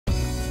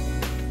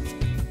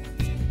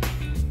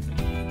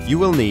You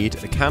will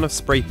need a can of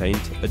spray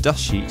paint, a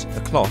dust sheet,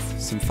 a cloth,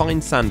 some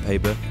fine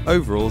sandpaper,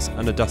 overalls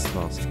and a dust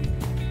mask.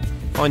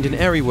 Find an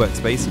airy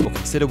workspace or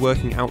consider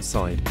working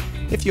outside.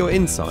 If you're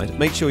inside,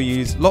 make sure you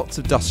use lots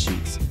of dust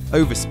sheets.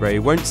 Overspray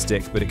won't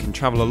stick, but it can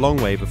travel a long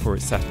way before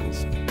it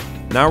settles.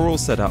 Now we're all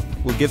set up,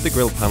 we'll give the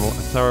grill panel a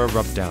thorough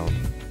rub down.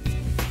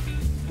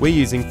 We're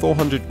using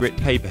 400 grit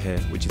paper here,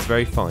 which is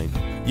very fine.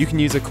 You can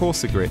use a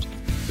coarser grit,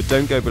 but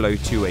don't go below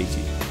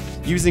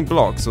 280. Using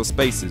blocks or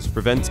spacers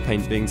prevents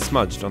paint being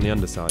smudged on the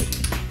underside.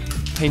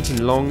 Paint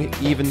in long,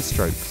 even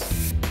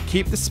strokes.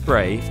 Keep the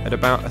spray at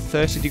about a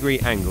 30-degree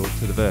angle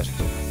to the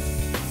vertical.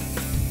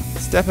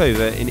 Step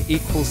over in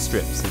equal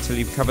strips until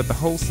you've covered the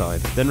whole side,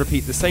 then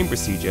repeat the same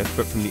procedure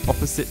but from the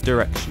opposite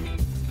direction.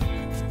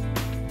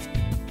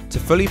 To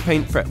fully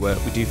paint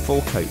fretwork we do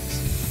 4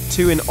 coats,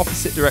 2 in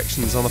opposite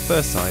directions on the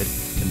first side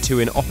and 2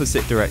 in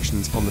opposite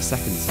directions on the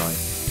second side,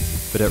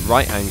 but at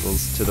right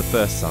angles to the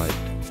first side.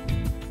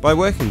 By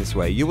working this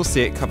way you will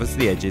see it covers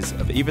the edges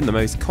of even the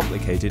most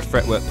complicated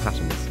fretwork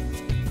patterns.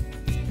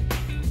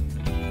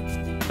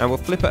 Now we'll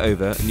flip it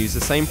over and use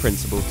the same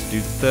principle to do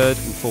the third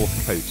and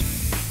fourth coat.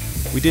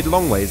 We did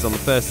long ways on the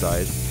first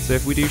side, so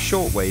if we do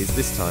short ways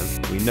this time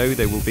we know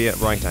they will be at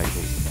right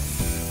angles.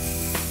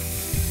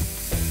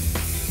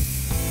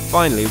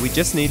 Finally, we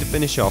just need to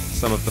finish off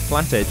some of the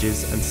flat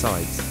edges and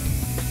sides.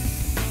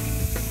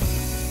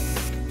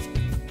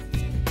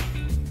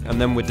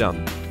 And then we're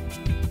done.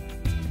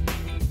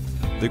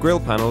 The grill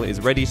panel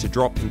is ready to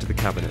drop into the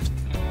cabinet.